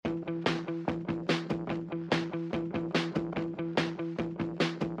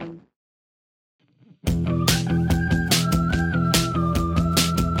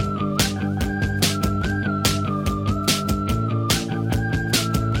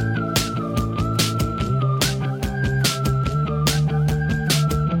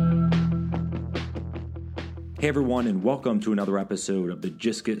Hey everyone, and welcome to another episode of the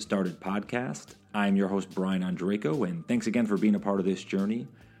Just Get Started podcast. I'm your host, Brian Andreyko, and thanks again for being a part of this journey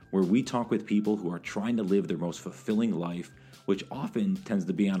where we talk with people who are trying to live their most fulfilling life, which often tends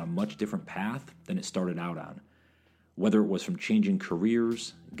to be on a much different path than it started out on. Whether it was from changing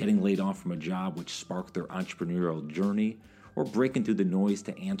careers, getting laid off from a job which sparked their entrepreneurial journey, or breaking through the noise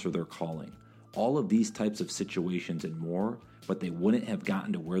to answer their calling. All of these types of situations and more, but they wouldn't have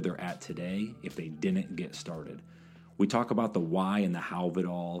gotten to where they're at today if they didn't get started. We talk about the why and the how of it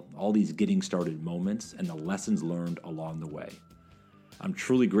all these getting started moments, and the lessons learned along the way. I'm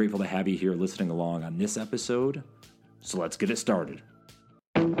truly grateful to have you here listening along on this episode, so let's get it started.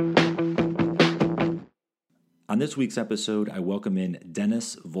 On this week's episode, I welcome in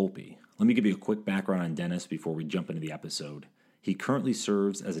Dennis Volpe. Let me give you a quick background on Dennis before we jump into the episode. He currently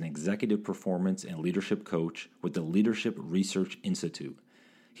serves as an executive performance and leadership coach with the Leadership Research Institute.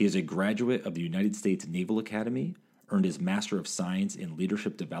 He is a graduate of the United States Naval Academy, earned his Master of Science in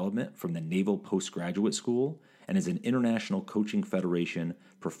Leadership Development from the Naval Postgraduate School, and is an International Coaching Federation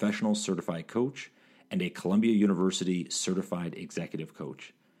Professional Certified Coach and a Columbia University Certified Executive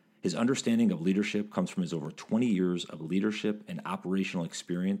Coach. His understanding of leadership comes from his over 20 years of leadership and operational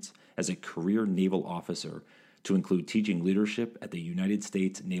experience as a career naval officer, to include teaching leadership at the United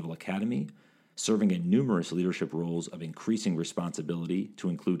States Naval Academy, serving in numerous leadership roles of increasing responsibility to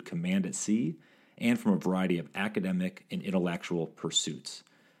include command at sea, and from a variety of academic and intellectual pursuits.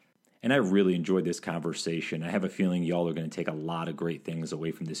 And I really enjoyed this conversation. I have a feeling y'all are going to take a lot of great things away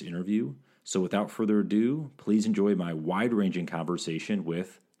from this interview. So without further ado, please enjoy my wide-ranging conversation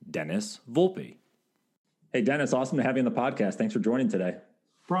with Dennis Volpe. Hey, Dennis, awesome to have you on the podcast. Thanks for joining today.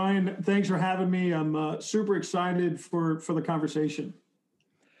 Brian, thanks for having me. I'm super excited for the conversation.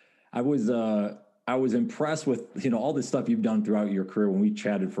 I was impressed with all this stuff you've done throughout your career when we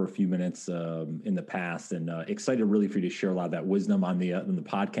chatted for a few minutes in the past, and excited really for you to share a lot of that wisdom on the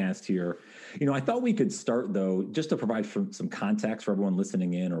podcast here. I thought we could start though, just to provide some context for everyone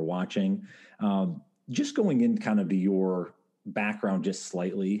listening in or watching, just going in kind of to your background just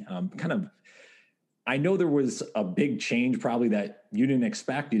slightly, I know there was a big change probably that you didn't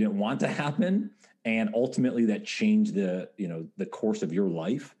expect, you didn't want to happen, and ultimately that changed the course of your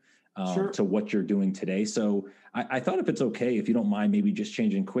life Sure. to what you're doing today. So I thought, if it's okay, if you don't mind, maybe just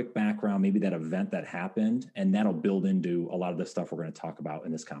changing quick background, maybe that event that happened, and that'll build into a lot of the stuff we're going to talk about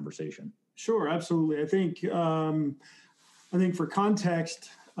in this conversation. Sure, absolutely. I think for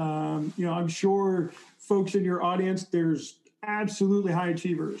context, I'm sure folks in your audience, there's absolutely high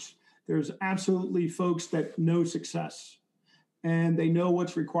achievers. There's absolutely folks that know success, and they know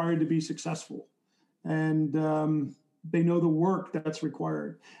what's required to be successful, and they know the work that's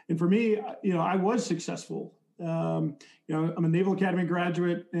required. And for me, I was successful. I'm a Naval Academy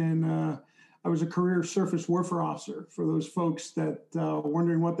graduate, and I was a career surface warfare officer. For those folks that are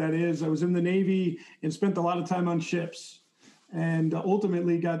wondering what that is, I was in the Navy and spent a lot of time on ships, and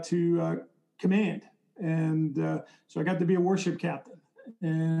ultimately got to command. And so I got to be a warship captain.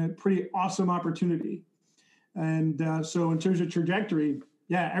 And a pretty awesome opportunity. And so in terms of trajectory,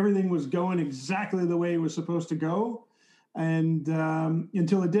 everything was going exactly the way it was supposed to go, and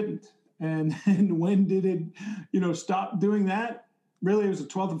until it didn't. And when did it, stop doing that? Really, it was the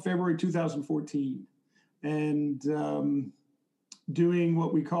 12th of February, 2014. And doing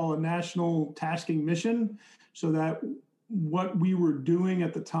what we call a national tasking mission, so that what we were doing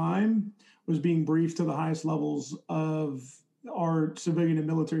at the time was being briefed to the highest levels of our civilian and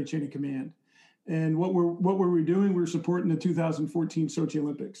military chain of command. And what were we doing? We were supporting the 2014 Sochi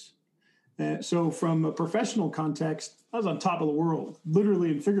Olympics. So from a professional context, I was on top of the world,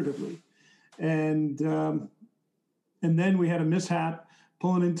 literally and figuratively. And then we had a mishap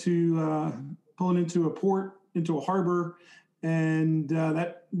pulling into a port, into a harbor, and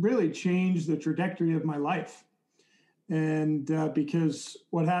that really changed the trajectory of my life. And because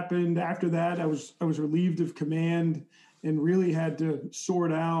what happened after that, I was relieved of command, and really had to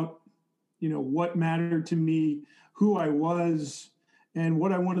sort out, what mattered to me, who I was, and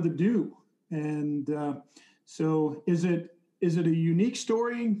what I wanted to do. And so is it a unique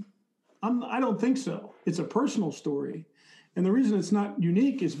story? I don't think so. It's a personal story. And the reason it's not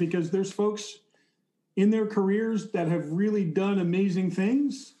unique is because there's folks in their careers that have really done amazing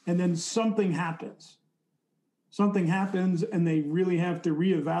things, and then something happens. Something happens, and they really have to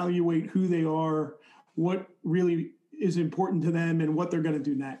reevaluate who they are, what really is important to them, and what they're going to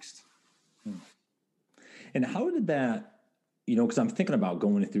do next. And how did that, because I'm thinking about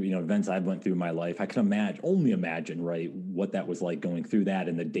going through, events I've went through in my life. I can only imagine, right, what that was like going through that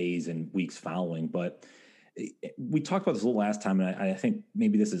in the days and weeks following. But we talked about this a little last time, and I think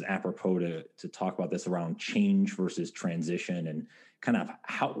maybe this is apropos to talk about this around change versus transition, and kind of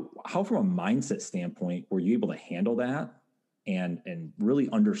how from a mindset standpoint were you able to handle that and really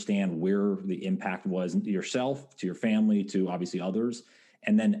understand where the impact was to yourself, to your family, to obviously others,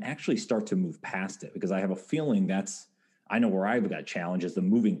 and then actually start to move past it? Because I have a feeling I know where I've got challenges, the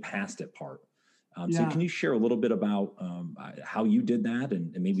moving past it part. So can you share a little bit about how you did that,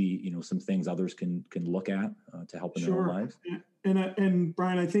 and maybe some things others can look at to help in their own lives? And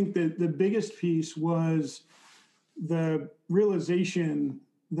Brian, I think that the biggest piece was the realization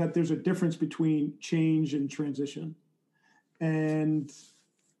that there's a difference between change and transition. And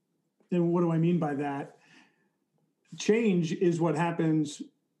what do I mean by that? Change is what happens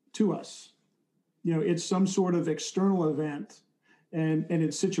to us. It's some sort of external event, and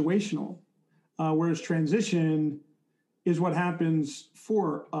it's situational. Whereas transition is what happens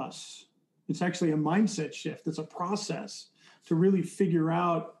for us. It's actually a mindset shift. It's a process to really figure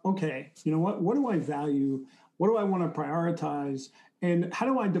out, okay, what do I value? What do I want to prioritize? And how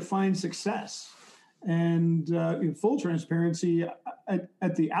do I define success? And in full transparency,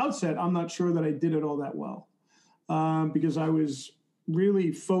 at the outset, I'm not sure that I did it all that well because I was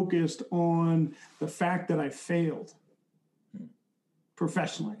really focused on the fact that I failed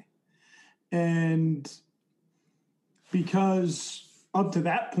professionally. And because up to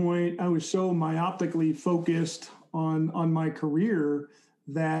that point, I was so myopically focused on my career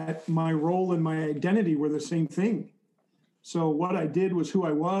that my role and my identity were the same thing. So what I did was who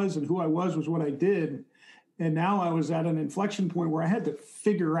I was, and who I was what I did. And now I was at an inflection point where I had to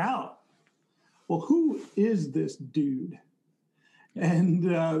figure out, well, who is this dude?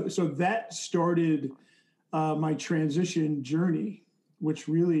 And so that started my transition journey, which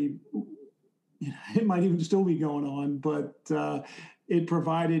really, it might even still be going on, but it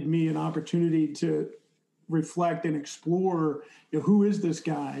provided me an opportunity to reflect and explore, who is this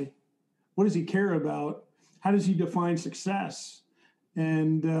guy? What does he care about? How does he define success?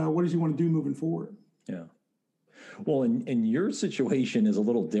 And what does he want to do moving forward? Yeah. Well, and your situation is a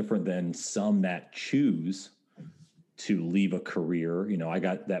little different than some that choose to leave a career. I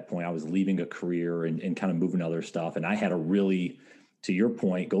got that point. I was leaving a career and kind of moving to other stuff. And I had to really, to your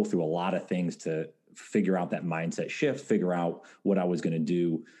point, go through a lot of things to figure out that mindset shift, figure out what I was going to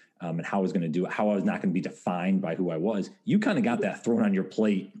do and how I was going to do it, how I was not going to be defined by who I was. You kind of got that thrown on your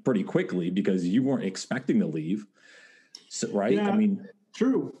plate pretty quickly because you weren't expecting to leave. So, right? Yeah,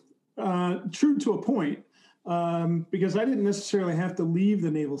 true. True to a point, because I didn't necessarily have to leave the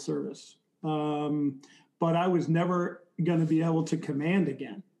Naval Service, but I was never going to be able to command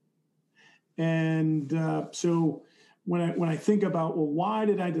again. And so when I think about, well, why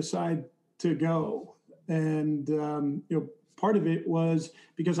did I decide to go? And part of it was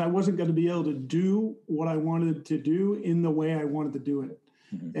because I wasn't going to be able to do what I wanted to do in the way I wanted to do it.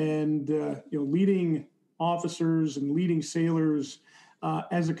 Mm-hmm. And leading officers and leading sailors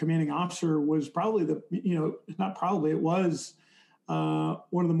as a commanding officer was probably it was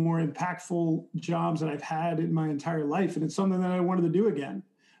one of the more impactful jobs that I've had in my entire life. And it's something that I wanted to do again.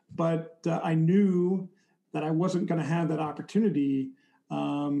 But I knew that I wasn't going to have that opportunity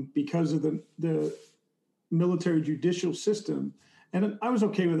because of the military judicial system. And I was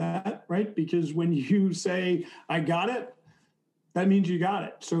okay with that, right? Because when you say, I got it, that means you got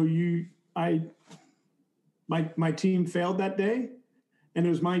it. So my team failed that day, and it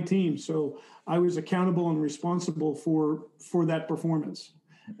was my team. So I was accountable and responsible for that performance.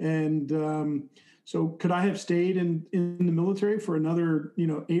 And so could I have stayed in the military for another,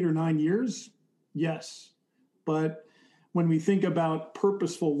 8 or 9 years? Yes. But when we think about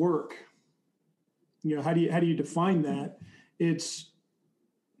purposeful work, how do you define that?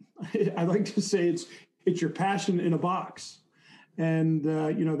 I like to say it's your passion in a box. And,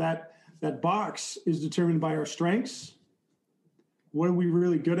 that box is determined by our strengths. What are we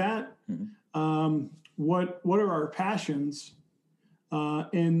really good at? Mm-hmm. What are our passions?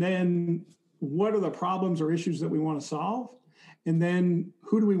 And then what are the problems or issues that we want to solve? And then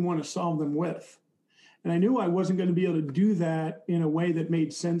who do we want to solve them with? And I knew I wasn't going to be able to do that in a way that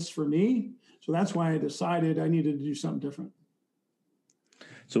made sense for me. So that's why I decided I needed to do something different.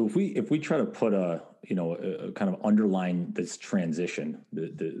 So if we try to put a kind of underline this transition,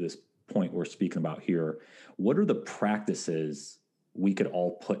 this point we're speaking about here, what are the practices we could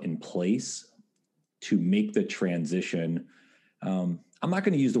all put in place to make the transition? I'm not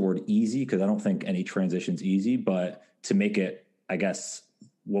going to use the word easy because I don't think any transition's easy, but to make it, I guess,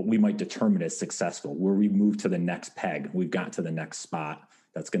 what we might determine as successful, where we move to the next peg, we've got to the next spot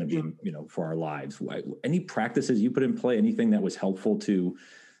that's going to be, for our lives. Any practices you put in play, anything that was helpful to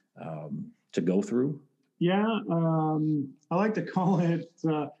go through? Yeah, I like to call it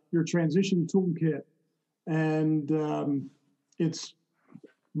your transition toolkit. And it's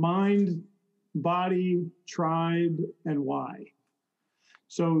mind, body, tribe, and why.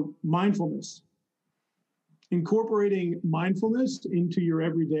 So, mindfulness, incorporating mindfulness into your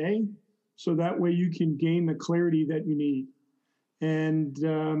everyday so that way you can gain the clarity that you need.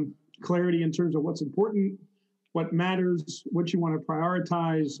 And clarity in terms of what's important, what matters, what you want to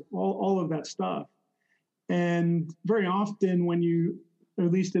prioritize, all of that stuff. And very often, when you, at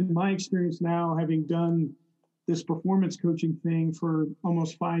least in my experience now, having done this performance coaching thing for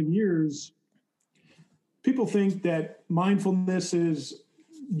almost 5 years, people think that mindfulness is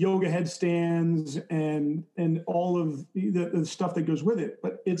yoga headstands and all of the stuff that goes with it.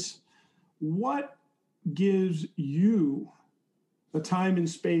 But it's what gives you the time and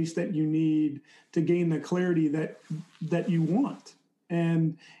space that you need to gain the clarity that you want.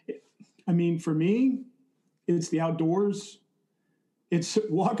 And I mean, for me, it's the outdoors. It's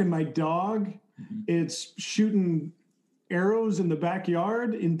walking my dog. Mm-hmm. It's shooting arrows in the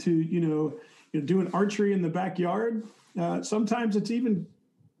backyard into, doing archery in the backyard. Sometimes it's even,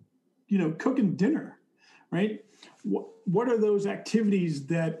 cooking dinner, right? What are those activities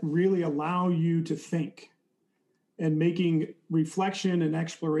that really allow you to think and making reflection and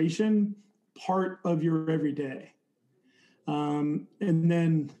exploration part of your everyday? And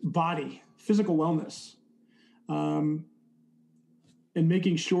then body, physical wellness. And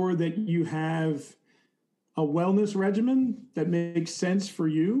making sure that you have a wellness regimen that makes sense for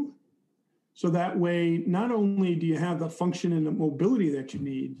you. So that way, not only do you have the function and the mobility that you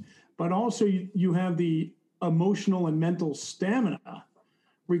need, but also you have the emotional and mental stamina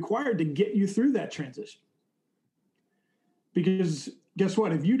required to get you through that transition. Because guess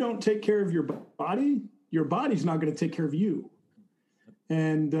what? If you don't take care of your body's not going to take care of you.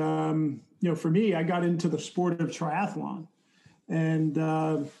 And, for me, I got into the sport of triathlon. And,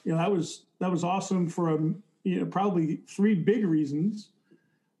 that was awesome for, probably three big reasons.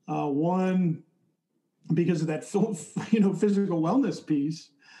 One, because of that, physical wellness piece,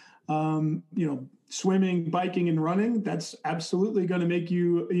 swimming, biking, and running, that's absolutely going to make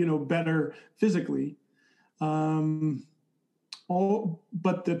you, better physically. But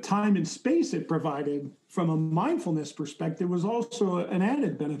the time and space it provided from a mindfulness perspective was also an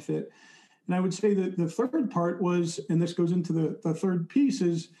added benefit. And I would say that the third part was, and this goes into the third piece,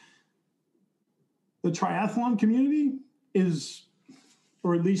 is the triathlon community is,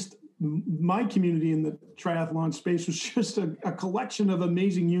 or at least my community in the triathlon space, was just a collection of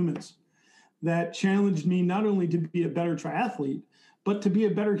amazing humans that challenged me not only to be a better triathlete, but to be a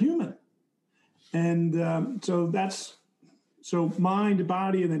better human. And so mind,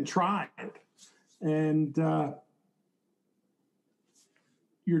 body, and then tribe. And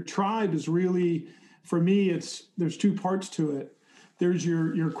your tribe is really, for me, there's two parts to it. There's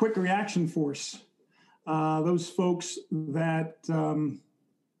your quick reaction force. Those folks that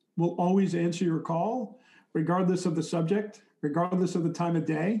will always answer your call, regardless of the subject, regardless of the time of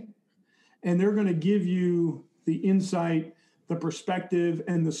day. And they're going to give you the insight, the perspective,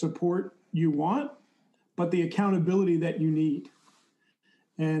 and the support you want, but the accountability that you need.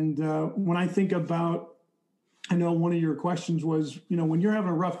 And when I think about, I know one of your questions was, when you're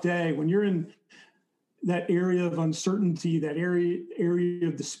having a rough day, when you're in that area of uncertainty, that area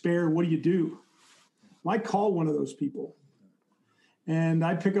of despair, what do? Well, I call one of those people. And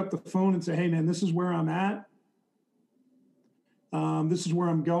I pick up the phone and say, hey, man, this is where I'm at. This is where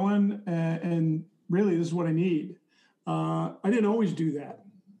I'm going. And really, this is what I need. I didn't always do that.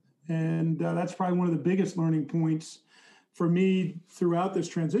 And that's probably one of the biggest learning points for me throughout this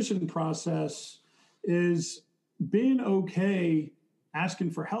transition process is being okay asking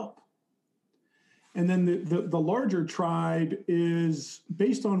for help. And then the larger tribe is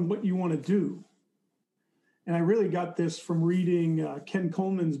based on what you want to do. And I really got this from reading Ken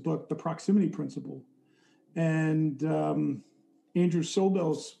Coleman's book, The Proximity Principle, and Andrew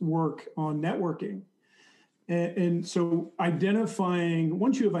Sobel's work on networking. And so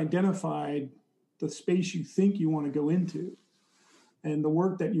once you have identified the space you think you want to go into and the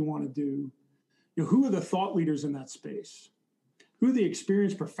work that you want to do, who are the thought leaders in that space? Who are the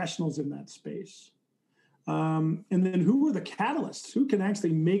experienced professionals in that space? And then who are the catalysts? Who can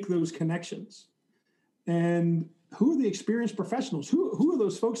actually make those connections? And who are the experienced professionals? Who are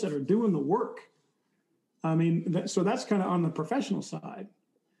those folks that are doing the work? I mean, so that's kind of on the professional side.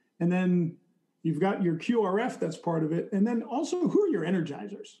 And then you've got your QRF that's part of it. And then also, who are your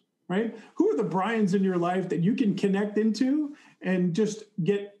energizers, right? Who are the Brians in your life that you can connect into and just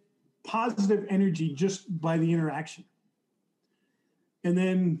get positive energy just by the interaction? And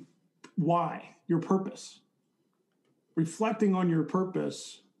then why, your purpose. Reflecting on your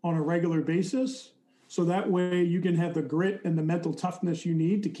purpose on a regular basis, so that way you can have the grit and the mental toughness you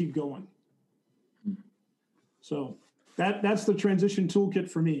need to keep going. So that's the transition toolkit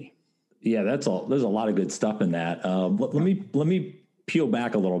for me. Yeah, that's all. There's a lot of good stuff in that. Let me peel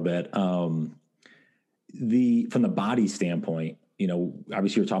back a little bit. From the body standpoint,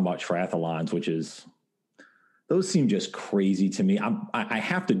 obviously you're talking about triathlons, those seem just crazy to me. I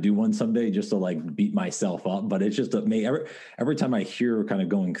have to do one someday just to like beat myself up, but it's just every time I hear kind of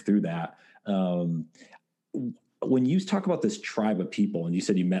going through that. When you talk about this tribe of people, and you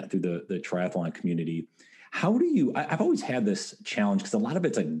said you met through the triathlon community, how do you, I've always had this challenge because a lot of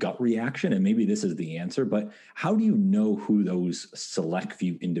it's a gut reaction, and maybe this is the answer, but how do you know who those select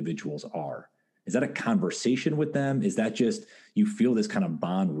few individuals are? Is that a conversation with them? Is that just you feel this kind of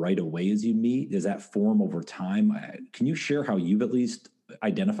bond right away as you meet? Does that form over time? Can you share how you've at least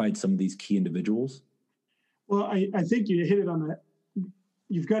identified some of these key individuals? Well, I think you hit it on that.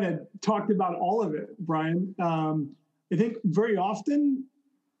 You've kind of talked about all of it, Brian. I think very often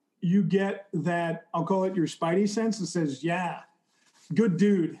you get that, I'll call it your spidey sense that says, yeah, good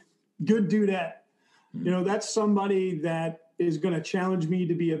dude, good dudette. That's somebody that is going to challenge me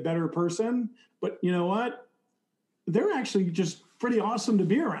to be a better person. But you know what? They're actually just pretty awesome to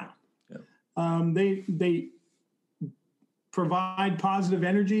be around. Yeah. They provide positive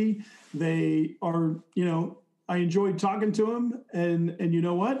energy. They are, I enjoyed talking to them, and you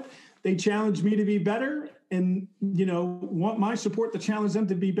know what? They challenge me to be better, and want my support to challenge them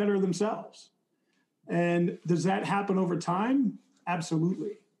to be better themselves. And does that happen over time?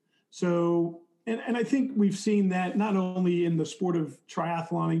 Absolutely. So, and I think we've seen that not only in the sport of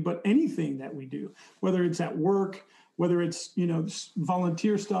triathloning, but anything that we do, whether it's at work, whether it's,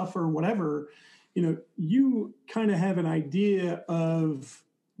 volunteer stuff or whatever, you kind of have an idea of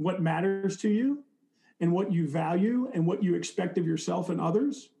what matters to you and what you value and what you expect of yourself and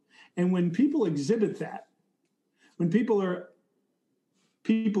others. And when people exhibit that, when people are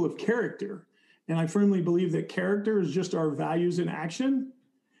people of character, and I firmly believe that character is just our values in action,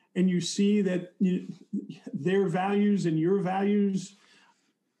 and you see that their values and your values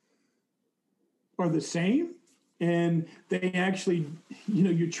are the same, and they actually,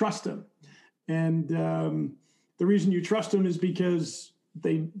 you trust them. And the reason you trust them is because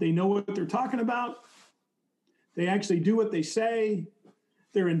they know what they're talking about. They actually do what they say.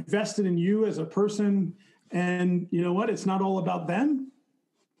 They're invested in you as a person. And you know what? It's not all about them.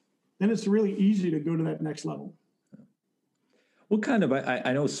 Then it's really easy to go to that next level. What kind of,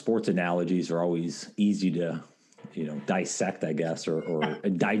 I know sports analogies are always easy to, dissect, I guess, or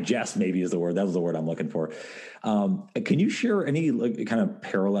digest maybe is the word. That was the word I'm looking for. Can you share any kind of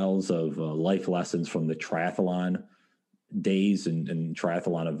parallels of life lessons from the triathlon days and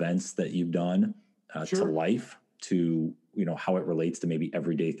triathlon events that you've done to life, to, how it relates to maybe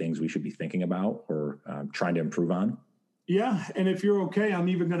everyday things we should be thinking about or trying to improve on? Yeah. And if you're okay, I'm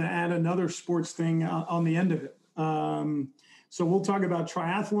even going to add another sports thing on the end of it. So we'll talk about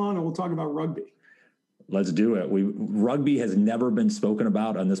triathlon and we'll talk about rugby. Let's do it. Rugby has never been spoken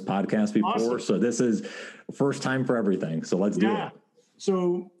about on this podcast before. Awesome. So this is first time for everything. So let's do it.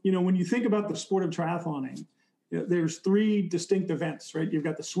 So, when you think about the sport of triathloning, there's three distinct events, right? You've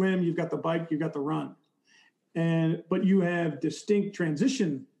got the swim, you've got the bike, you've got the run. But you have distinct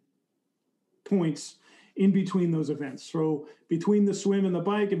transition points in between those events. So between the swim and the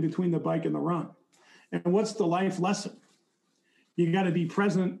bike and between the bike and the run. And what's the life lesson? You got to be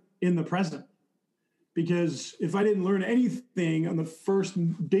present in the present. Because if I didn't learn anything on the first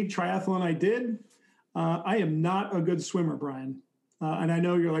big triathlon I did, I am not a good swimmer, Brian. And I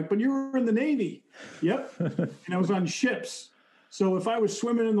know you're like, but you were in the Navy. Yep. And I was on ships. So if I was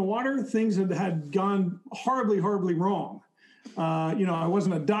swimming in the water, things had gone horribly, horribly wrong. I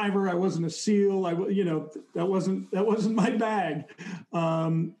wasn't a diver. I wasn't a SEAL. That wasn't my bag.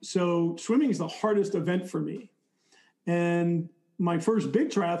 So swimming is the hardest event for me. And my first big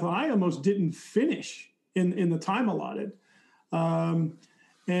triathlon, I almost didn't finish in the time allotted.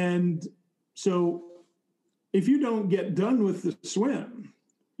 And so if you don't get done with the swim,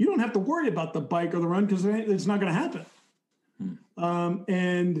 you don't have to worry about the bike or the run because it's not going to happen.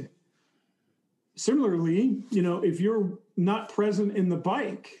 And similarly, if you're not present in the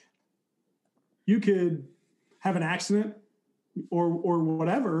bike, you could have an accident or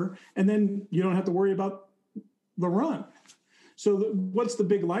whatever, and then you don't have to worry about the run. So what's the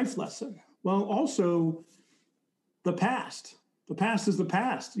big life lesson? Well, also the past. The past is the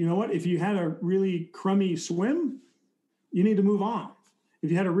past. You know what? If you had a really crummy swim, you need to move on. If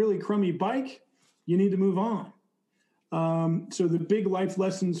you had a really crummy bike, you need to move on. So the big life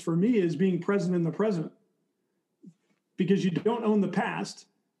lessons for me is being present in the present, because you don't own the past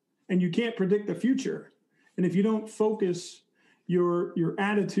and you can't predict the future. And if you don't focus your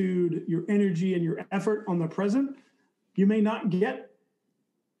attitude, your energy, and your effort on the present, you may not get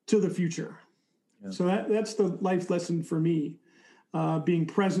to the future. Yeah. So that's the life lesson for me, being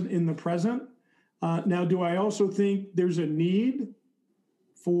present in the present. Now, do I also think there's a need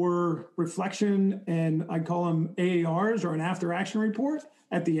for reflection, and I call them AARs, or an after action report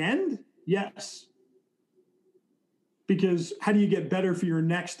at the end? Yes. Because how do you get better for your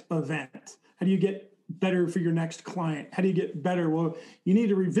next event? How do you get better for your next client? How do you get better? Well, you need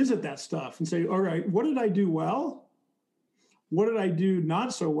to revisit that stuff and say, all right, what did I do well? What did I do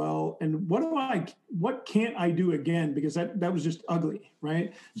not so well? And what can't I do again? Because that was just ugly,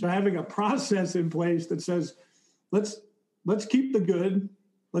 right? So having a process in place that says, let's keep the good,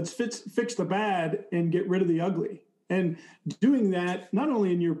 let's fix the bad, and get rid of the ugly. And doing that not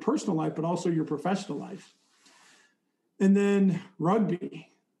only in your personal life, but also your professional life. And then rugby,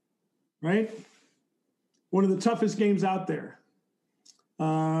 right? One of the toughest games out there.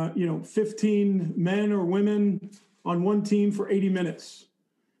 15 men or women on one team for 80 minutes.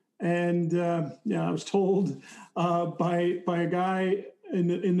 And I was told by a guy in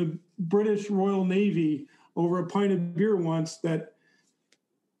the British Royal Navy over a pint of beer once that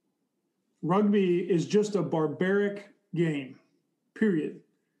rugby is just a barbaric game, period.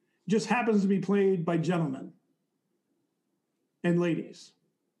 It just happens to be played by gentlemen and ladies.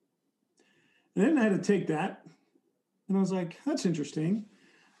 And then I had to take that, and I was like, that's interesting.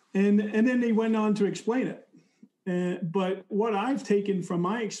 And then they went on to explain it. But what I've taken from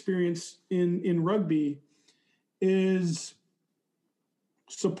my experience in rugby is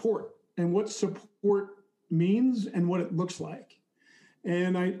support, and what support means and what it looks like.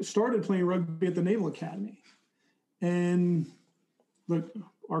 And I started playing rugby at the Naval Academy. And look,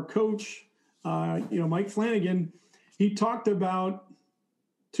 our coach, Mike Flanagan, he talked about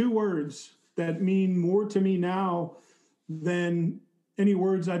two words that mean more to me now than any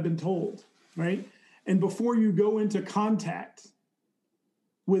words I've been told, right? And before you go into contact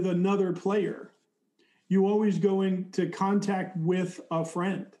with another player, you always go into contact with a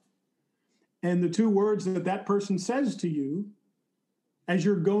friend. And the two words that person says to you as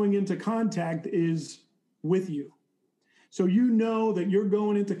you're going into contact is with you. So you know that you're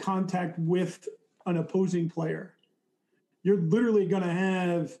going into contact with an opposing player. You're literally going to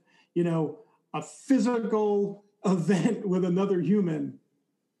have, a physical event with another human.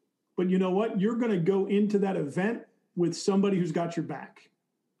 But you know what? You're going to go into that event with somebody who's got your back.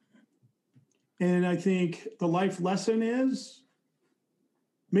 And I think the life lesson is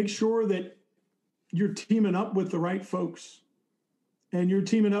make sure that you're teaming up with the right folks, and you're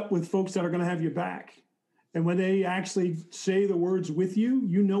teaming up with folks that are going to have your back. And when they actually say the words with you,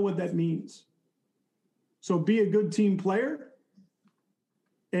 you know what that means. So be a good team player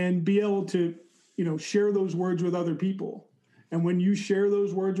and be able to, share those words with other people. And when you share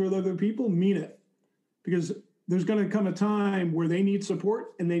those words with other people, mean it. Because there's going to come a time where they need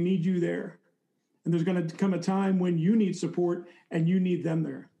support and they need you there. And there's going to come a time when you need support and you need them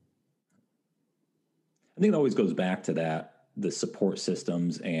there. I think it always goes back to that, the support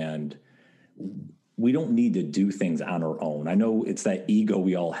systems, and we don't need to do things on our own. I know it's that ego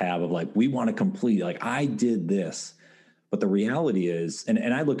we all have of like, we want to complete, like I did this. But the reality is,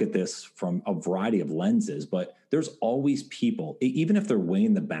 and I look at this from a variety of lenses, but there's always people, even if they're way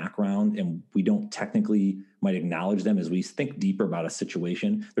in the background and we don't technically might acknowledge them as we think deeper about a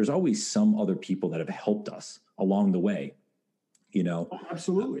situation, there's always some other people that have helped us along the way, Oh,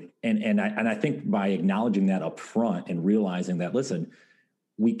 absolutely. And I think by acknowledging that up front and realizing that, listen,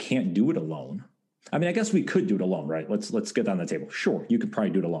 we can't do it alone. I mean, I guess we could do it alone, right? Let's get on the table. Sure, you could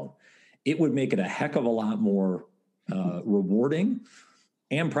probably do it alone. It would make it a heck of a lot more rewarding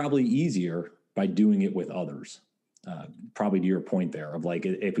and probably easier by doing it with others. Probably to your point there of like,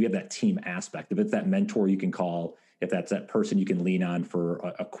 if we have that team aspect, if it's that mentor you can call, if that's that person you can lean on for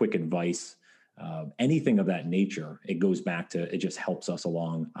a quick advice, anything of that nature, it goes back to, it just helps us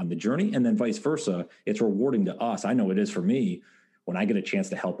along on the journey. And then vice versa, it's rewarding to us. I know it is for me when I get a chance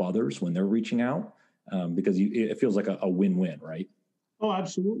to help others when they're reaching out, because it feels like a win-win, right? Oh,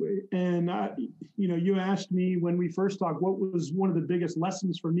 absolutely. And, you asked me when we first talked, what was one of the biggest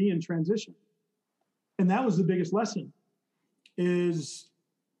lessons for me in transition? And that was the biggest lesson, is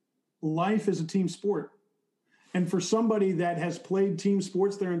life is a team sport. And for somebody that has played team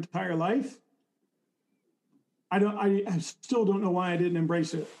sports their entire life, I still don't know why I didn't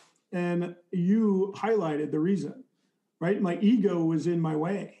embrace it. And you highlighted the reason, right? My ego was in my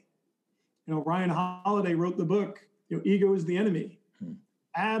way. Ryan Holiday wrote the book, ego is the enemy.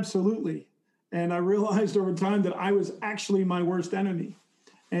 Absolutely. And I realized over time that I was actually my worst enemy.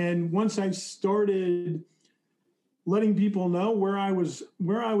 And once I started letting people know where I was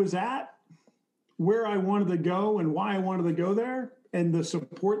at, where I wanted to go and why I wanted to go there, and the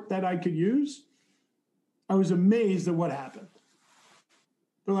support that I could use, I was amazed at what happened.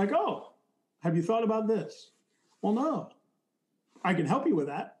 They're like, oh, have you thought about this? Well, no, I can help you with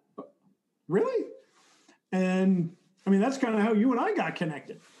that. Really? And I mean, that's kind of how you and I got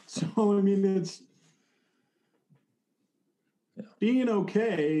connected. So, I mean, it's being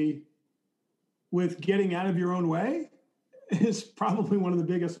okay with getting out of your own way is probably one of the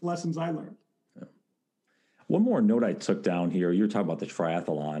biggest lessons I learned. One more note I took down here. You're talking about the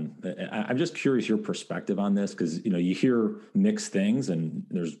triathlon. I'm just curious your perspective on this, because you hear mixed things, and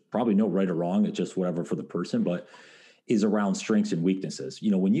there's probably no right or wrong. It's just whatever for the person, but is around strengths and weaknesses.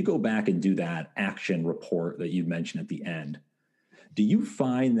 When you go back and do that action report that you mentioned at the end, do you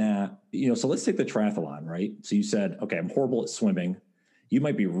find that, so let's take the triathlon, right? So you said, okay, I'm horrible at swimming. You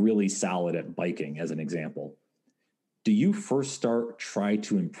might be really solid at biking, as an example. Do you first try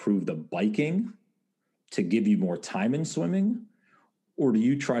to improve the biking to give you more time in swimming? Or do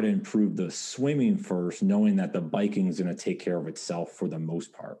you try to improve the swimming first, knowing that the biking is going to take care of itself for the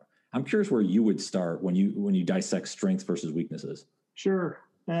most part? I'm curious where you would start when you dissect strengths versus weaknesses. Sure.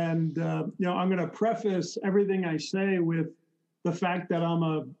 And, I'm going to preface everything I say with the fact that I'm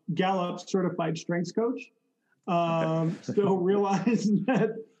a Gallup certified strengths coach. So realize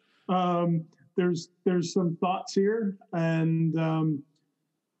that there's some thoughts here, and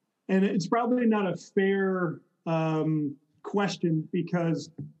it's probably not a fair question, because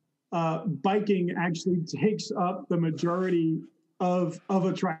biking actually takes up the majority of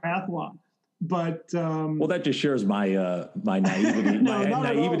a triathlon. But well, that just shares my my naivety,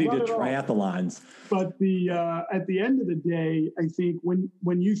 naivety to triathlons. But at the end of the day, I think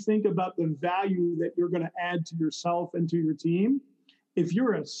when you think about the value that you're going to add to yourself and to your team, if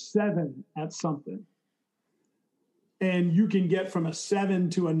you're a 7 at something, and you can get from a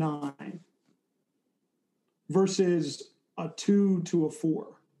 7 to a 9 versus a 2 to a 4,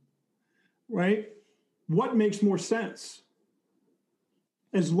 right? What makes more sense?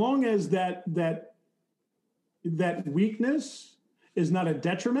 As long as that weakness is not a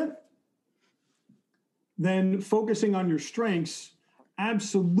detriment, then focusing on your strengths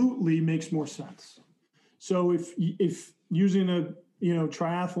absolutely makes more sense. So if using a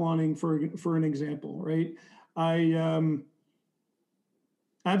triathloning for an example, right? I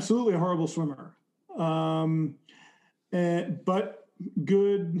absolutely a horrible swimmer, but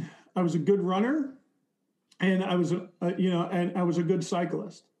good. I was a good runner. And I was a good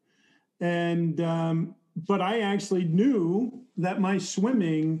cyclist, and but I actually knew that my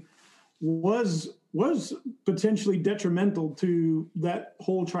swimming was potentially detrimental to that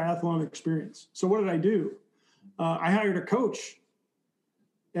whole triathlon experience. So what did I do? I hired a coach,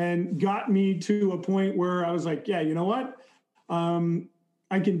 and got me to a point where I was like, yeah, you know what?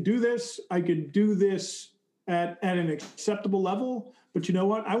 I can do this. I could do this at an acceptable level. But you know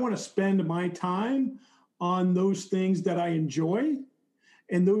what? I want to spend my time on those things that I enjoy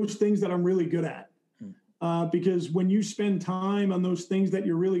and those things that I'm really good at. Because when you spend time on those things that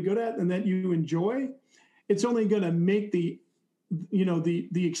you're really good at and that you enjoy, it's only going to make the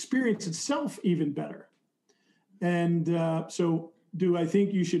experience itself even better. And so do I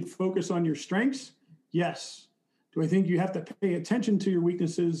think you should focus on your strengths? Yes. Do I think you have to pay attention to your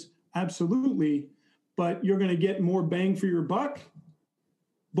weaknesses? Absolutely. But you're going to get more bang for your buck,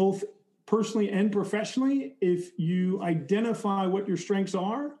 both personally and professionally, if you identify what your strengths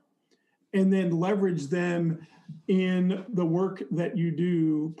are and then leverage them in the work that you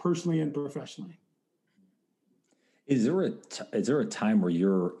do personally and professionally. Is there a time where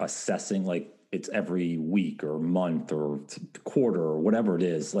you're assessing, like it's every week or month or quarter or whatever it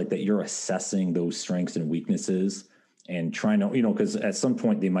is, like that you're assessing those strengths and weaknesses and trying to, because at some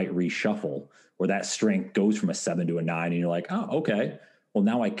point they might reshuffle where that strength goes from a 7 to a 9 and you're like, oh, okay. Well,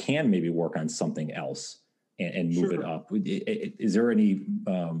 now I can maybe work on something else and move it up. Is there any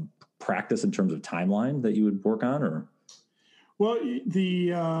practice in terms of timeline that you would work on, or? Well,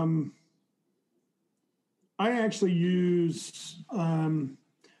 I actually use,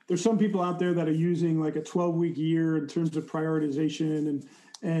 there's some people out there that are using like a 12-week year in terms of prioritization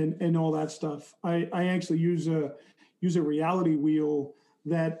and all that stuff. I actually use a reality wheel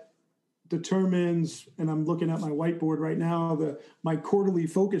that determines, and I'm looking at my whiteboard right now, my quarterly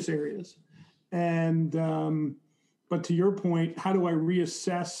focus areas. And, but to your point, how do I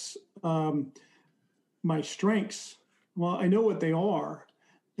reassess my strengths? Well, I know what they are.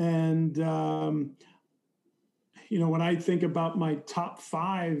 And when I think about my top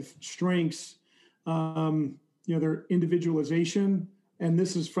 5 strengths, they're individualization, and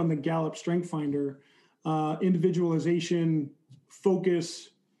this is from the Gallup Strength Finder, individualization, focus,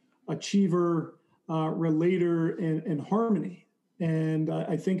 achiever, relator, and harmony. And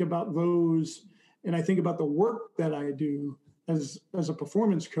I think about those, and I think about the work that I do as a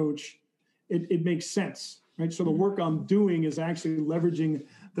performance coach. It makes sense, right? So the work I'm doing is actually leveraging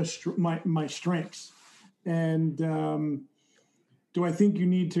my strengths. And do I think you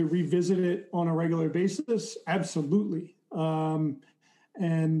need to revisit it on a regular basis? Absolutely.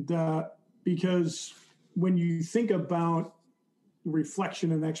 Because when you think about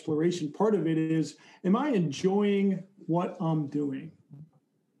reflection and exploration, part of it is, am I enjoying what I'm doing?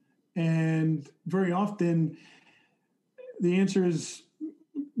 And very often the answer is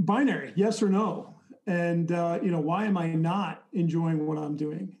binary, yes or no. And, why am I not enjoying what I'm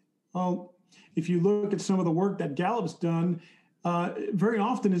doing? Well, if you look at some of the work that Gallup's done, very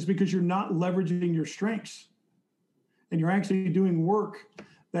often is because you're not leveraging your strengths, and you're actually doing work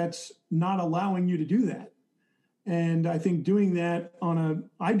that's not allowing you to do that. And I think doing that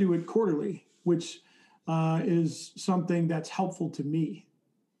I do it quarterly, which is something that's helpful to me.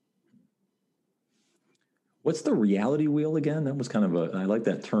 What's the reality wheel again? That was kind of I like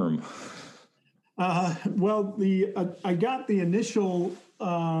that term. Well, I got the initial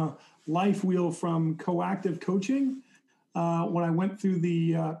life wheel from Coactive Coaching when I went through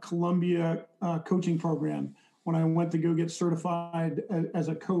the Columbia coaching program, when I went to go get certified as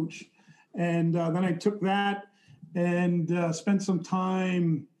a coach. And then I took that and spent some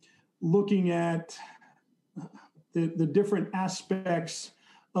time looking at the different aspects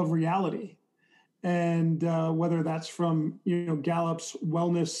of reality. And whether that's from, Gallup's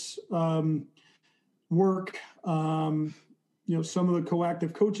wellness work, some of the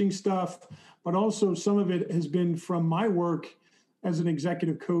Coactive Coaching stuff, but also some of it has been from my work as an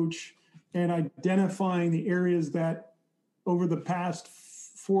executive coach and identifying the areas that over the past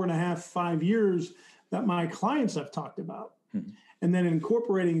 4.5, 5 years that my clients have talked about. Mm-hmm. And then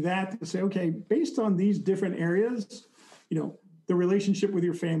incorporating that to say, okay, based on these different areas, the relationship with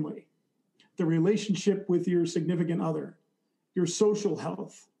your family, the relationship with your significant other, your social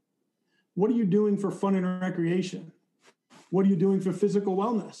health. What are you doing for fun and recreation? What are you doing for physical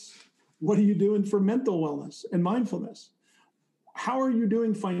wellness? What are you doing for mental wellness and mindfulness? How are you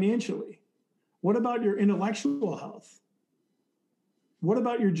doing financially? What about your intellectual health? What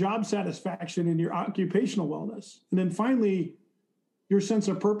about your job satisfaction and your occupational wellness? And then finally, your sense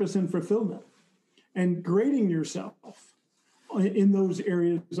of purpose and fulfillment, and grading yourself in those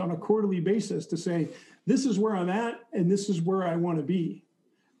areas on a quarterly basis to say, this is where I'm at and this is where I want to be.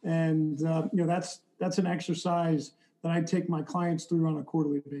 And, that's an exercise that I take my clients through on a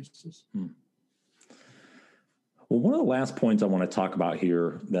quarterly basis. Well, one of the last points I want to talk about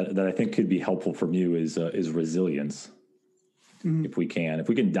here that I think could be helpful from you is resilience. Mm-hmm. If we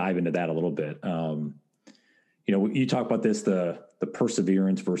can dive into that a little bit. You talk about this, the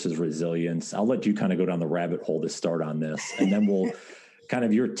perseverance versus resilience. I'll let you kind of go down the rabbit hole to start on this, and then we'll kind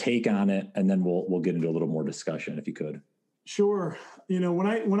of your take on it, and then we'll get into a little more discussion if you could. Sure.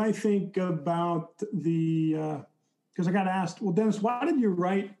 When I think about because I got asked, well, Dennis, why did you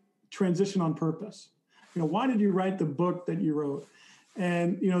write Transition on Purpose? Why did you write the book that you wrote?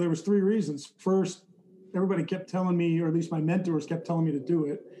 And, there was 3 reasons. First, everybody kept telling me, or at least my mentors kept telling me to do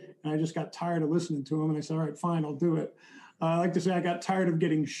it. And I just got tired of listening to them. And I said, all right, fine, I'll do it. I like to say I got tired of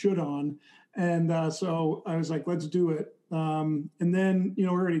getting shit on. And so I was like, let's do it. And then, we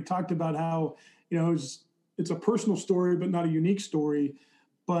already talked about how, it's a personal story, but not a unique story.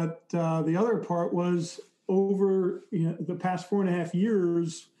 But the other part was over the past 4.5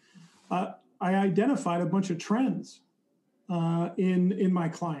 years, I identified a bunch of trends in my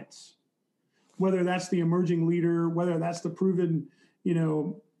clients, whether that's the emerging leader, whether that's the proven,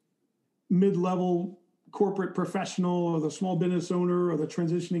 mid-level corporate professional or the small business owner or the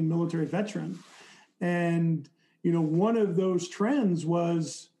transitioning military veteran. And, one of those trends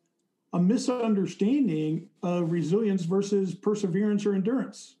was a misunderstanding of resilience versus perseverance or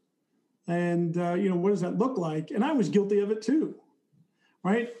endurance. And, what does that look like? And I was guilty of it too,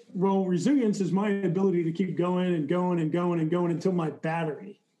 right? Well, resilience is my ability to keep going and going and going and going until my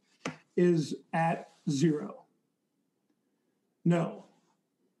battery is at 0. No,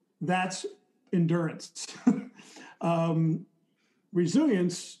 that's endurance.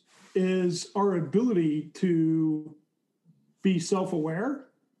 Resilience is our ability to be self-aware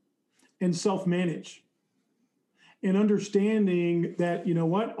and self-manage, and understanding that,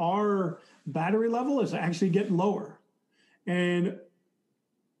 our battery level is actually getting lower, and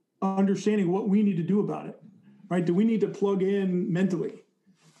understanding what we need to do about it. right? Do we need to plug in mentally?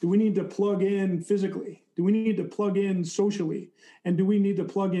 Do we need to plug in physically? Do we need to plug in socially? And do we need to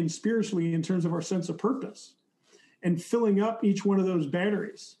plug in spiritually in terms of our sense of purpose? And filling up each one of those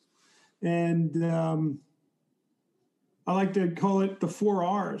batteries. And I like to call it the 4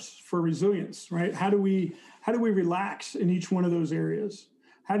 R's for resilience, right? How do we relax in each one of those areas?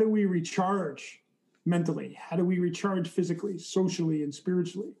 How do we recharge mentally? How do we recharge physically, socially, and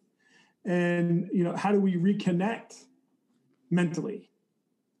spiritually? And, how do we reconnect mentally,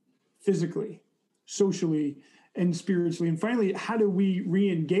 physically, socially, and spiritually? And finally, how do we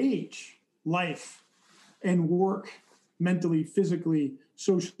re-engage life and work mentally, physically,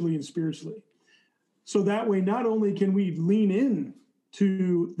 socially, and spiritually? So that way, not only can we lean in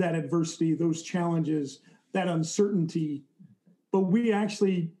to that adversity, those challenges, that uncertainty, but we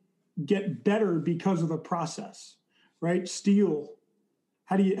actually get better because of the process, right? Steel.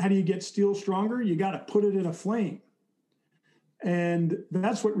 How do you get steel stronger? You got to put it in a flame. And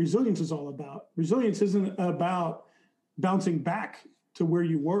that's what resilience is all about. Resilience isn't about bouncing back to where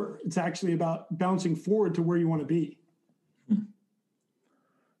you were. It's actually about bouncing forward to where you want to be.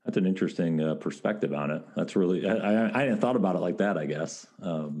 That's an interesting perspective on it. That's really, I hadn't thought about it like that, I guess.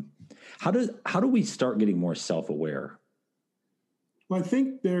 How do we start getting more self-aware? Well, I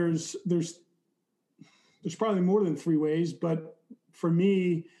think there's probably more than 3 ways, but for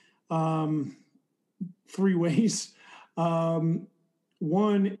me, 3 ways.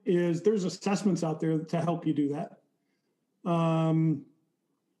 One is there's assessments out there to help you do that.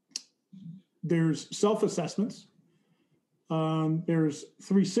 There's self-assessments. There's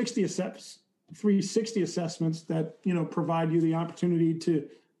 360 assessments that, provide you the opportunity to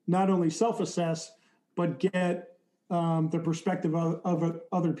not only self-assess, but get the perspective of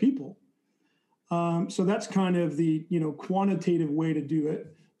other people. So that's kind of the, quantitative way to do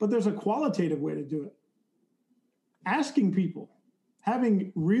it. But there's a qualitative way to do it. Asking people,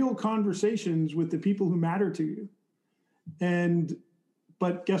 having real conversations with the people who matter to you.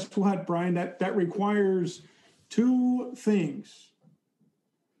 But guess what, Brian? That requires 2 things: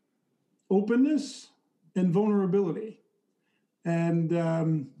 openness and vulnerability. And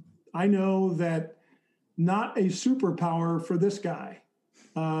I know that not a superpower for this guy.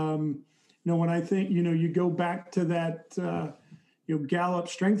 When I think, you go back to that, Gallup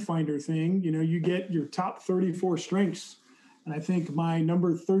Strength Finder thing, you get your top 34 strengths. And I think my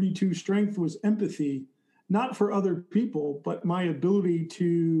number 32 strength was empathy, not for other people, but my ability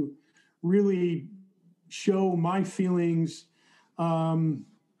to really show my feelings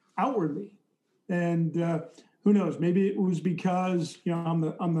outwardly. And who knows, maybe it was because, I'm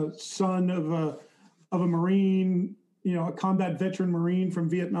the son of a Marine, a combat veteran Marine from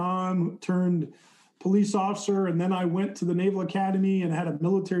Vietnam, turned police officer. And then I went to the Naval Academy and had a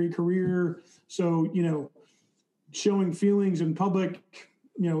military career. So, showing feelings in public,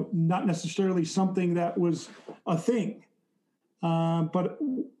 not necessarily something that was a thing. But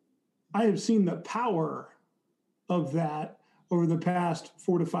I have seen the power of that over the past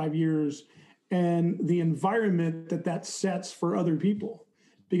 4 to 5 years and the environment that sets for other people.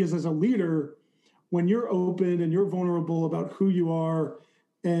 Because as a leader, when you're open and you're vulnerable about who you are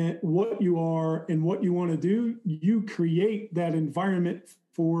and what you want to do, you create that environment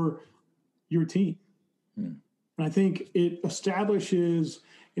for your team. And I think it establishes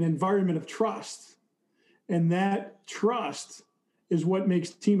an environment of trust. And that trust is what makes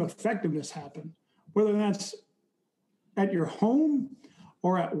team effectiveness happen, whether that's at your home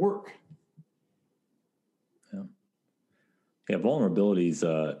or at work. Yeah, vulnerabilities.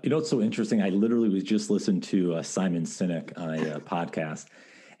 It's so interesting. I literally was just listening to Simon Sinek on a podcast,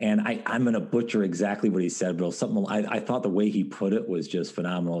 and I'm going to butcher exactly what he said, but it was something I thought the way he put it was just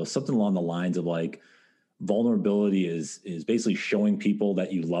phenomenal. It was something along the lines of like, vulnerability is basically showing people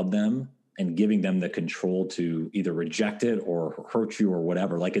that you love them and giving them the control to either reject it or hurt you or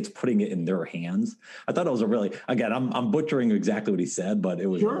whatever. Like it's putting it in their hands. I thought it was again, I'm butchering exactly what he said, but it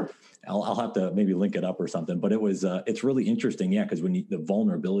was, sure. I'll have to maybe link it up or something, but it was, it's really interesting. Yeah. Cause when the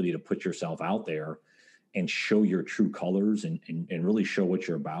vulnerability to put yourself out there and show your true colors and really show what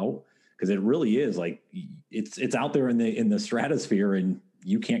you're about. Cause it really is like, it's out there in the stratosphere and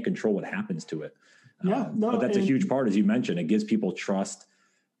you can't control what happens to it. Yeah, but that's a huge part, as you mentioned. It gives people trust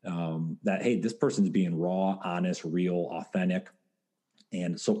that, hey, this person's being raw, honest, real, authentic.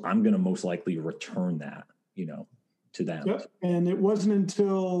 And so I'm going to most likely return that, to them. Yep. And it wasn't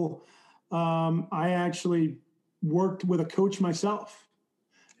until I actually worked with a coach myself.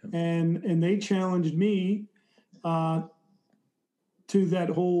 Yep. And they challenged me to that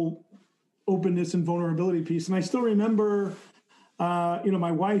whole openness and vulnerability piece. And I still remember,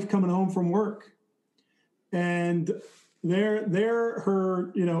 my wife coming home from work. and there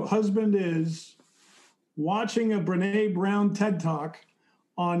her husband is watching a Brene Brown TED Talk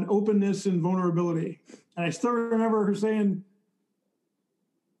on openness and vulnerability. And I still remember her saying,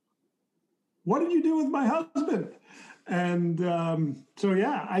 "What did you do with my husband?" And so,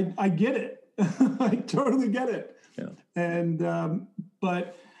 yeah, I get it. I totally get it. Yeah. And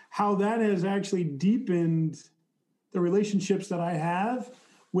but how that has actually deepened the relationships that I have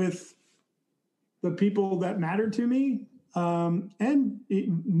with the people that matter to me, and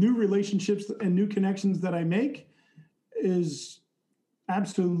new relationships and new connections that I make is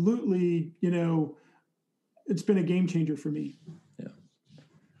absolutely, it's been a game changer for me. Yeah.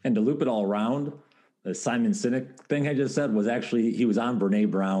 And to loop it all around, the Simon Sinek thing I just said was actually, he was on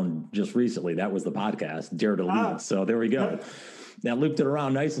Brene Brown just recently. That was the podcast, Dare to Lead. So there we go. That looped it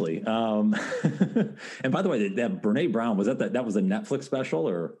around nicely. And by the way, that Brene Brown, was that was a Netflix special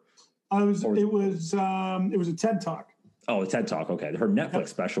or? It was a TED Talk. Oh, a TED Talk. Okay. Her Netflix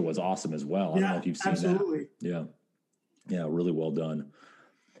special was awesome as well. I don't know if you've seen that. Yeah. Yeah. Really well done.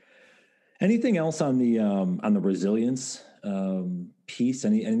 Anything else on the resilience piece?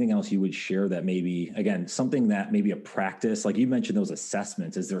 Anything else you would share that maybe, again, something that maybe a practice, like you mentioned those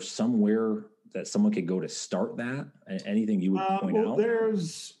assessments, is there somewhere that someone could go to start that? Anything you would point out?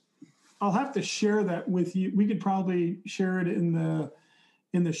 I'll have to share that with you. We could probably share it in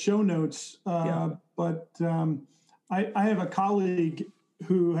the show notes. But I have a colleague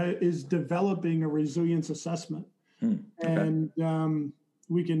who is developing a resilience assessment, and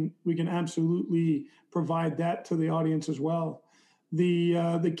we can absolutely provide that to the audience as well.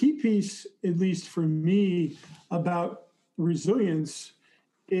 The key piece, at least for me, about resilience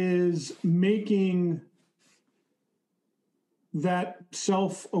is making that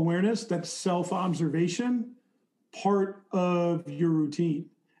self-awareness, that self-observation part of your routine,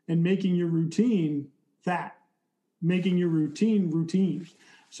 and making your routine routine.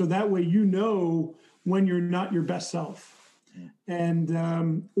 So that way, when you're not your best self,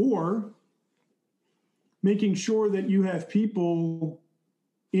 and or making sure that you have people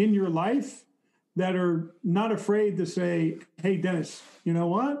in your life that are not afraid to say, "Hey, Dennis, you know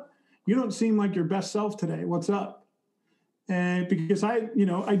what? You don't seem like your best self today. What's up?" And because I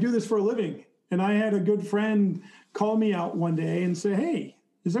do this for a living, and I had a good friend call me out one day and say, "Hey,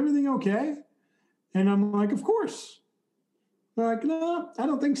 is everything okay?" And I'm like, "Of course." They're like, "No, I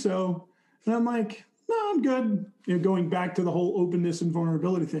don't think so." And I'm like, "No, I'm good." Going back to the whole openness and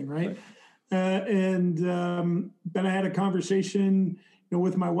vulnerability thing, right? And then I had a conversation,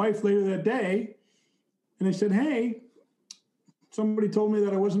 with my wife later that day, and I said, "Hey, somebody told me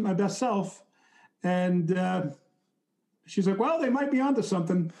that I wasn't my best self," and she's like, "Well, they might be onto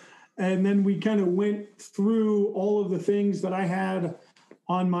something." And then we kind of went through all of the things that I had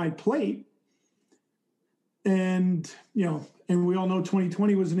on my plate. And, and we all know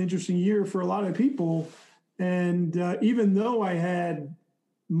 2020 was an interesting year for a lot of people. And even though I had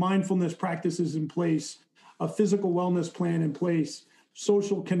mindfulness practices in place, a physical wellness plan in place,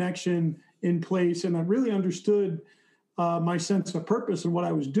 social connection in place, and I really understood my sense of purpose and what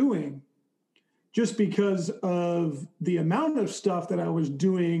I was doing, just because of the amount of stuff that I was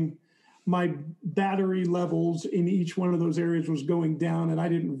doing, my battery levels in each one of those areas was going down, and I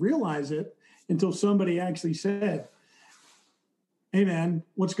didn't realize it until somebody actually said, "Hey man,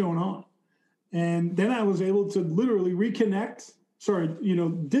 what's going on?" And then I was able to literally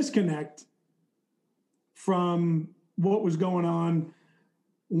disconnect from what was going on,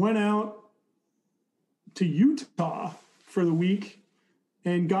 went out to Utah for the week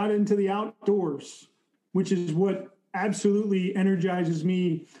and got into the outdoors, which is what absolutely energizes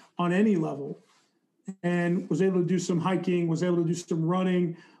me on any level, and was able to do some hiking, was able to do some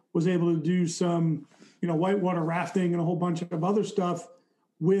running, was able to do some, whitewater rafting and a whole bunch of other stuff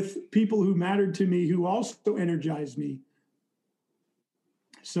with people who mattered to me, who also energized me.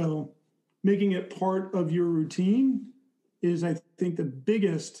 So making it part of your routine is, I think, the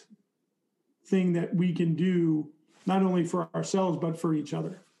biggest thing that we can do, not only for ourselves, but for each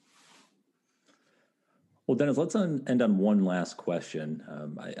other. Well, Dennis, let's end on one last question.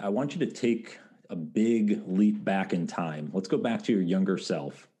 I want you to take a big leap back in time. Let's go back to your younger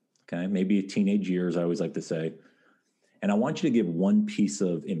self, okay? Maybe teenage years, I always like to say. And I want you to give one piece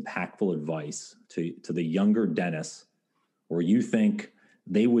of impactful advice to the younger Dennis, where you think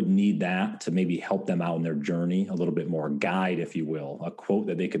they would need that to maybe help them out in their journey a little bit more, a guide, if you will, a quote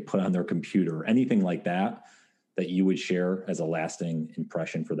that they could put on their computer, anything like that you would share as a lasting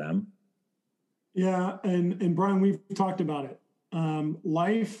impression for them. Yeah. And Brian, we've talked about it.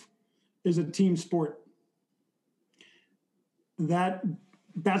 Life is a team sport. That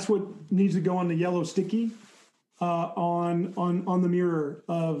that's what needs to go on the yellow sticky on the mirror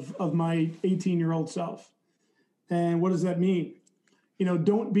of my 18-year-old self. And what does that mean?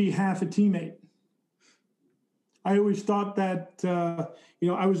 Don't be half a teammate. I always thought that,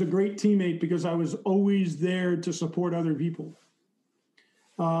 I was a great teammate because I was always there to support other people.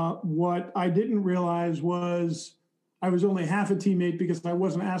 What I didn't realize was I was only half a teammate because I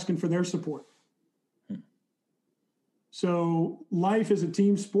wasn't asking for their support. So life is a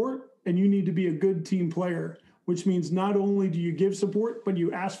team sport, and you need to be a good team player, which means not only do you give support, but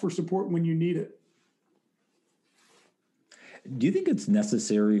you ask for support when you need it. Do you think it's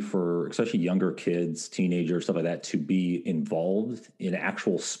necessary for especially younger kids, teenagers, stuff like that, to be involved in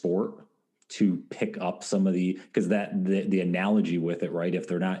actual sport to pick up some of because the analogy with it, right? If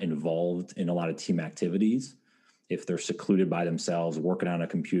they're not involved in a lot of team activities, if they're secluded by themselves, working on a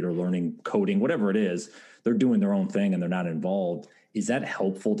computer, learning coding, whatever it is, they're doing their own thing and they're not involved. Is that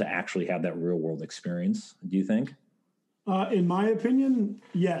helpful to actually have that real world experience, do you think? In my opinion,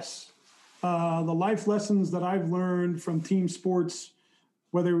 yes. The life lessons that I've learned from team sports,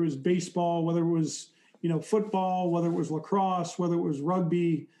 whether it was baseball, whether it was, football, whether it was lacrosse, whether it was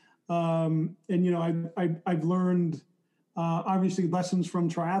rugby. I've learned, obviously lessons from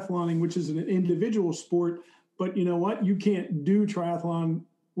triathloning, which is an individual sport, but you know what? You can't do triathlon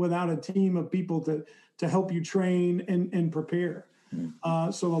without a team of people to help you train and prepare.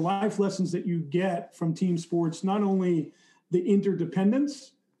 Mm-hmm. So the life lessons that you get from team sports, not only the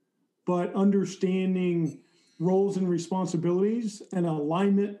interdependence, but understanding roles and responsibilities and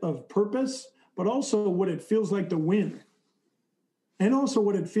alignment of purpose, but also what it feels like to win and also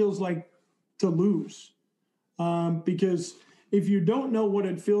what it feels like to lose. Because if you don't know what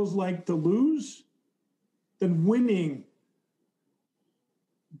it feels like to lose, then winning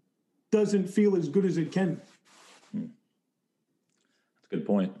doesn't feel as good as it can. That's a good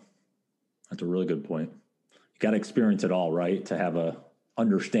point. That's a really good point. You got to experience it all, right? To have a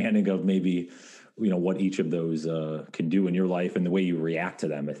understanding of maybe, what each of those can do in your life and the way you react to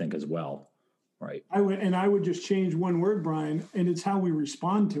them, I think, as well. Right. I would just change one word, Brian, and it's how we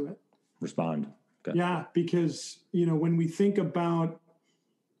respond to it. Respond. Okay. Yeah. Because, when we think about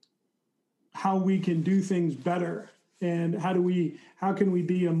how we can do things better and how can we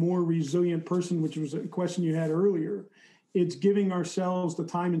be a more resilient person, which was a question you had earlier, it's giving ourselves the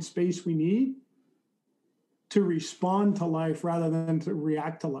time and space we need to respond to life rather than to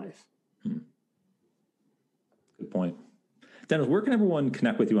react to life. Good point. Dennis, where can everyone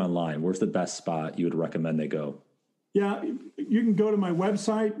connect with you online? Where's the best spot you would recommend they go? Yeah, you can go to my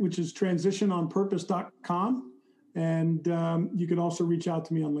website, which is transitiononpurpose.com. And you can also reach out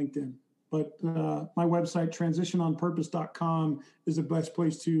to me on LinkedIn. But my website, transitiononpurpose.com, is the best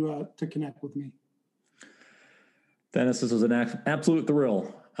place to connect with me. Dennis, this was an absolute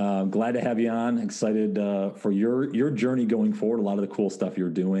thrill. Glad to have you on. Excited for your journey going forward, a lot of the cool stuff you're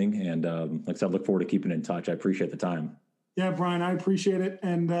doing. And like I said, look forward to keeping in touch. I appreciate the time. Yeah, Brian, I appreciate it.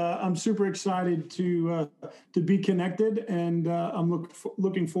 And I'm super excited to be connected. And I'm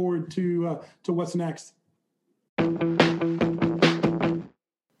looking forward to what's next.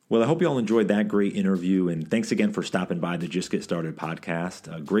 Well, I hope you all enjoyed that great interview, and thanks again for stopping by the Just Get Started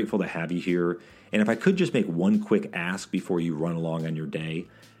podcast. Grateful to have you here. And if I could just make one quick ask before you run along on your day.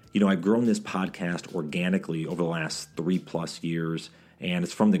 I've grown this podcast organically over the last 3+ years, and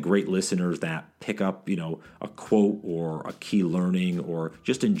it's from the great listeners that pick up, a quote or a key learning or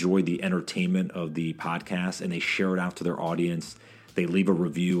just enjoy the entertainment of the podcast, and they share it out to their audience. They leave a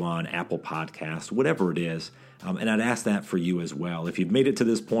review on Apple Podcasts, whatever it is. And I'd ask that for you as well. If you've made it to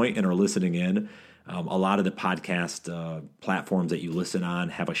this point and are listening in, a lot of the podcast platforms that you listen on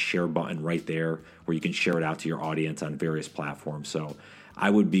have a share button right there where you can share it out to your audience on various platforms. So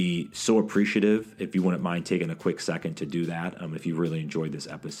I would be so appreciative if you wouldn't mind taking a quick second to do that if you really enjoyed this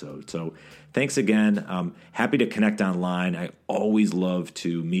episode. So thanks again. Happy to connect online. I always love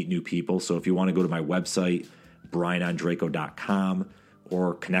to meet new people. So if you want to go to my website, brianondraco.com,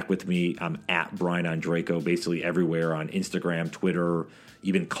 or connect with me. I'm at Brian Ondraco, basically everywhere on Instagram, Twitter,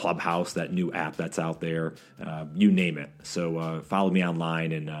 even Clubhouse, that new app that's out there, you name it. So follow me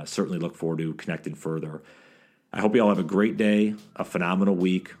online and certainly look forward to connecting further. I hope you all have a great day, a phenomenal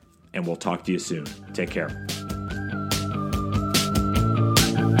week, and we'll talk to you soon. Take care.